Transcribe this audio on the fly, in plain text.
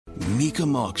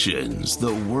Mecum Auctions,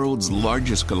 the world's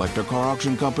largest collector car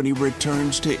auction company,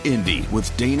 returns to Indy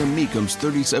with Dana Mecum's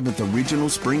 37th Regional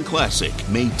Spring Classic,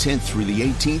 May 10th through the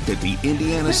 18th at the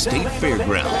Indiana State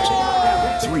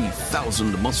Fairgrounds.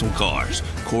 3,000 muscle cars,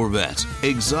 Corvettes,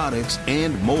 exotics,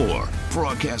 and more.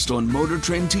 Broadcast on Motor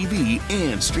Trend TV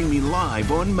and streaming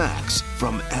live on Max.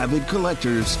 From avid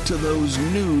collectors to those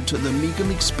new to the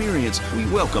Mecum experience, we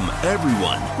welcome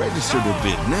everyone. Register to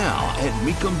bid now at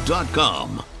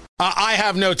Mecum.com. I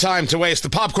have no time to waste. The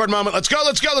popcorn moment. Let's go,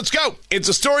 let's go, let's go. It's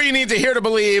a story you need to hear to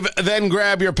believe. Then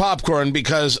grab your popcorn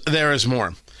because there is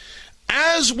more.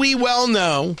 As we well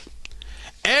know,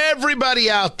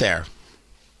 everybody out there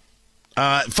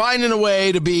finding a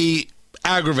way to be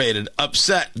aggravated,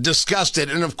 upset,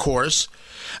 disgusted, and of course,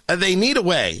 they need a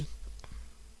way,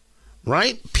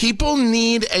 right? People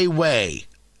need a way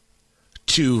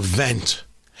to vent.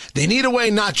 They need a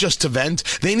way not just to vent.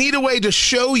 They need a way to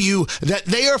show you that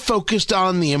they are focused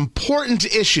on the important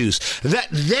issues, that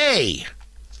they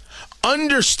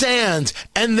understand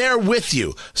and they're with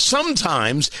you.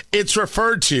 Sometimes it's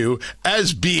referred to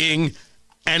as being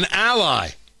an ally.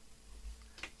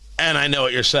 And I know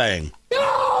what you're saying.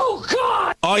 Oh,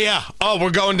 God! Oh, yeah. Oh,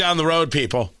 we're going down the road,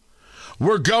 people.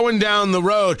 We're going down the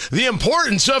road. The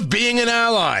importance of being an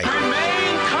ally.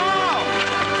 Remain calm.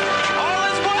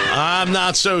 All is well. I'm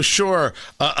not so sure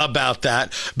about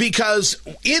that because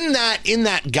in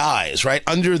that guise, right,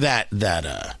 under that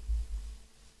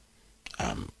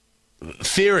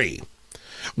theory,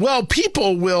 well,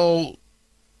 people will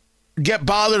get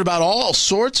bothered about all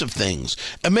sorts of things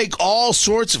and make all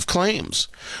sorts of claims.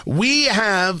 We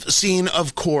have seen,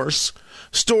 of course,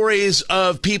 stories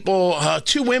of people,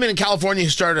 two women in California who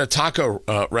started a taco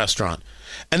restaurant.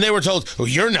 And they were told, oh,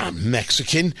 you're not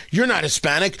Mexican. You're not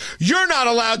Hispanic. You're not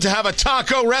allowed to have a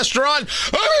taco restaurant.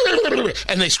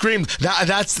 And they screamed.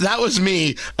 That was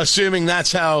me assuming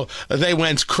that's how they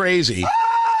went crazy.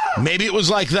 Maybe it was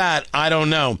like that. I don't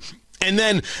know. And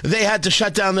then they had to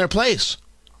shut down their place.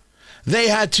 They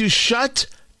had to shut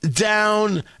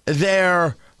down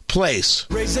their place.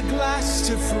 Raise a glass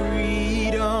to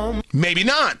freedom. Maybe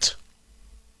not.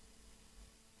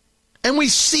 And we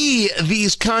see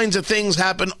these kinds of things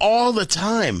happen all the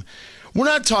time. We're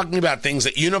not talking about things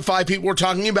that unify people. We're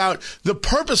talking about the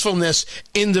purposefulness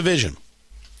in division.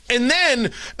 And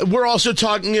then we're also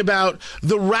talking about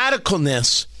the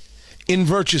radicalness in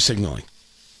virtue signaling.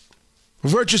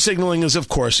 Virtue signaling is, of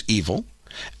course, evil.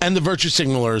 And the virtue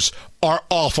signalers are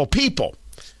awful people.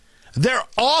 They're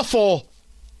awful,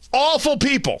 awful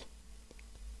people.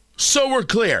 So we're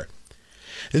clear.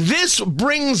 This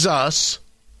brings us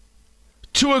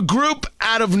to a group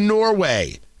out of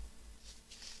Norway.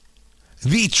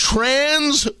 The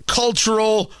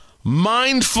Transcultural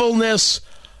Mindfulness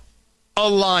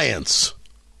Alliance.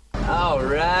 All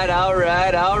right, all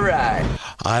right, all right.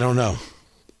 I don't know.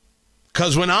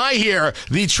 Because when I hear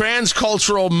the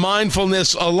Transcultural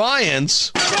Mindfulness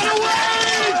Alliance,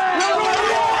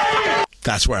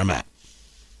 that's where I'm at.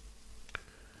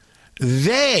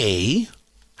 They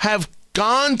have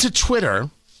gone to Twitter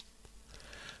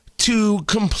to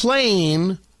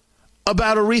complain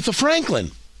about Aretha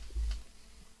Franklin.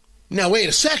 Now, wait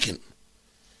a second.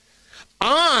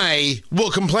 I will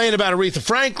complain about Aretha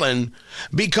Franklin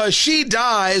because she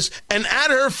dies, and at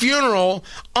her funeral,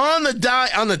 on the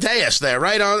dais there,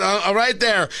 right right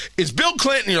there, it's Bill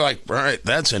Clinton. You're like, all right,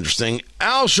 that's interesting.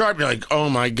 Al Sharp, you're like, oh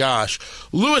my gosh.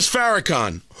 Louis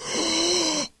Farrakhan.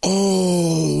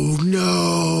 Oh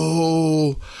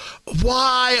no.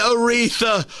 Why,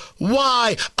 Aretha?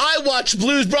 Why? I watched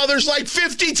Blues Brothers like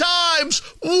 50 times.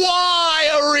 Why,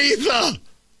 Aretha?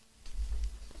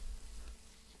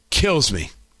 Kills me.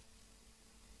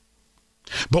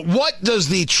 But what does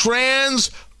the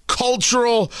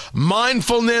Transcultural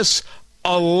Mindfulness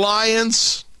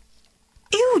Alliance?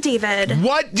 Ew, David.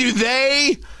 What do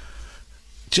they?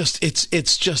 Can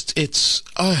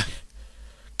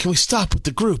we stop with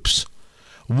the groups?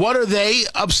 What are they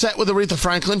upset with Aretha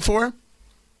Franklin for?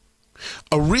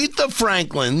 Aretha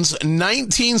Franklin's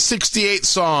 1968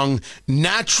 song,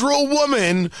 Natural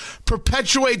Woman,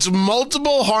 perpetuates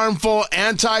multiple harmful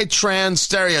anti-trans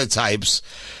stereotypes.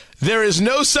 There is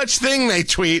no such thing, they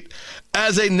tweet,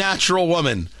 as a natural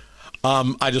woman.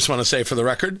 I just want to say for the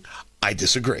record, I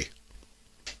disagree.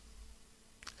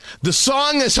 The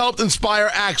song has helped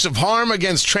inspire acts of harm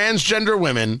against transgender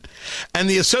women, and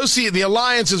the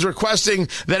Alliance is requesting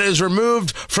that it is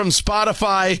removed from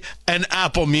Spotify and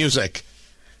Apple Music.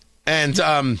 And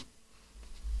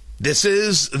this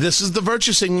is the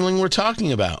virtue signaling we're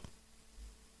talking about.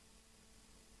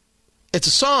 It's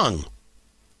a song,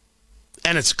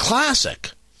 and it's a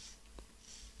classic.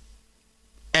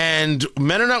 And And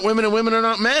men are not women and women are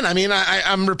not men. I mean,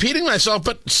 I'm repeating myself,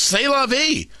 but c'est la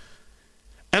vie.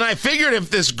 And I figured if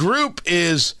this group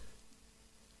is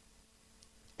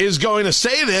going to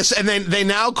say this, and they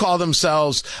now call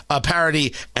themselves a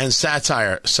parody and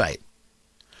satire site.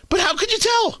 But how could you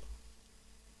tell?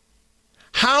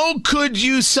 How could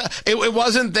you? It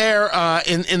wasn't there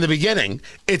in the beginning.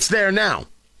 It's there now.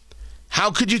 How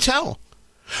could you tell?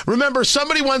 Remember,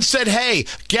 somebody once said, hey,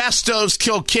 gas stoves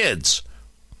kill kids.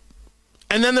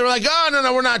 And then they were like, oh,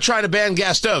 no, we're not trying to ban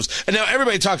gas stoves. And now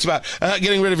everybody talks about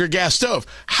getting rid of your gas stove.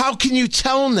 How can you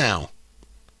tell now?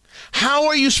 How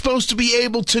are you supposed to be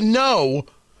able to know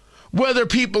whether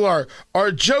people are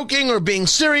joking or being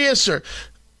serious? Or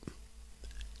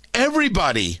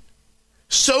everybody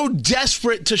so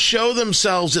desperate to show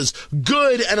themselves as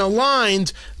good and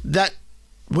aligned that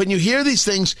when you hear these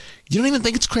things, you don't even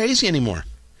think it's crazy anymore.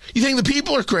 You think the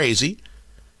people are crazy,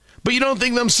 but you don't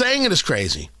think them saying it is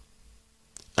crazy.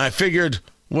 I figured,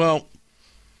 well,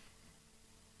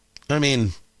 I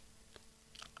mean,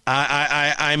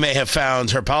 I may have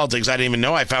found her politics. I didn't even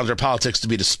know I found her politics to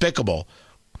be despicable.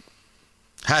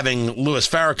 Having Louis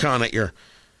Farrakhan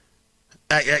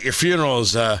at your funeral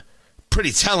is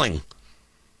pretty telling.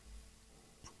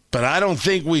 But I don't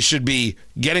think we should be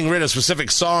getting rid of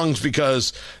specific songs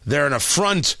because they're an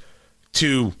affront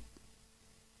to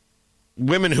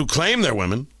women who claim they're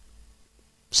women.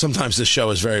 Sometimes this show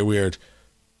is very weird.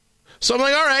 So I'm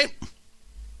like, all right.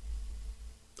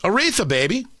 Aretha,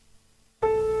 baby.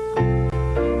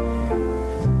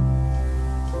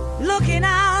 Looking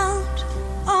out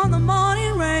on the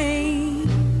morning rain.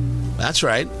 That's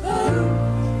right.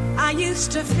 I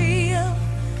used to feel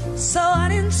so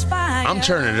uninspired. I'm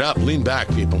turning it up. Lean back,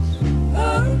 people.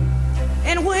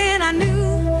 And when I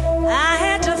knew I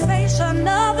had to face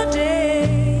another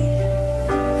day,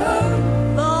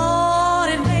 Lord,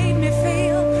 it made me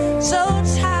feel so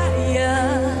tired.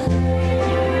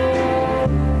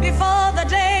 Before the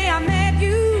day I met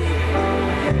you,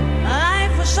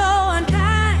 life was so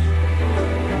unkind,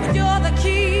 but you're the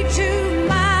key to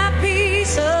my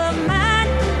peace of mind.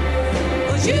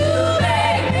 'Cause you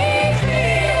make me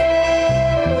feel,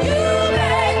 you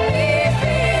make me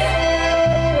feel,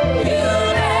 you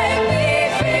make me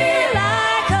feel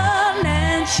like a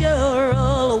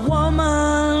natural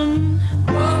woman.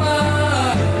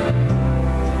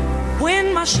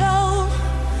 When my soul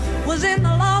was in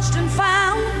the lost and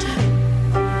found,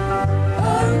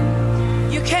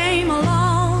 you came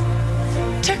along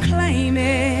to claim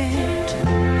it.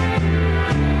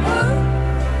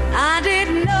 I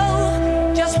didn't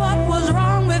know just what was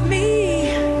wrong with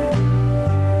me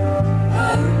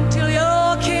till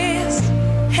your kiss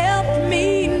helped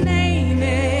me name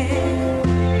it.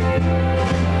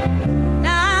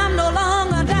 Now I'm no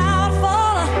longer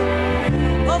doubtful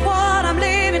of what I'm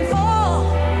living for.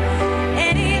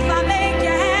 And if I make you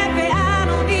happy, I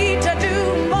don't need to do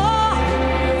more.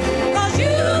 'Cause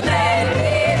you make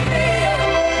me feel,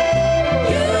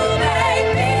 you make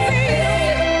me feel,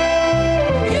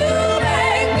 you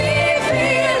make me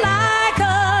feel like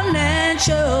a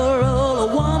natural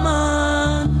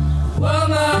woman.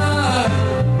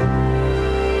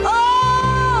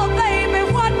 Oh, baby,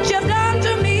 what you've done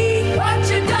to me, what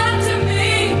you've done to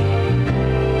me.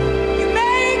 You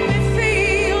make me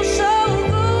feel so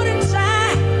good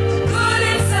inside, good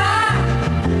inside.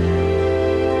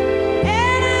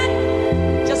 And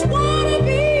I just wanna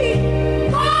be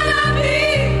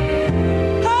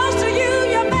close to you.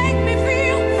 You make me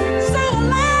feel so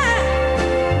alive.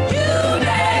 You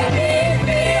make me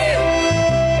feel,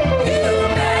 you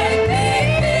make me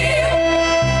feel,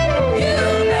 you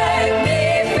make me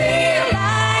feel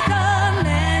like a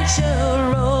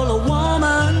natural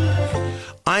woman.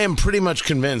 I am pretty much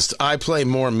convinced I play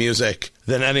more music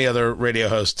than any other radio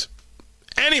host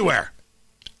anywhere.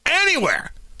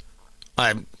 Anywhere.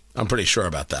 I'm pretty sure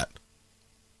about that.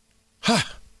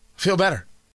 Feel better.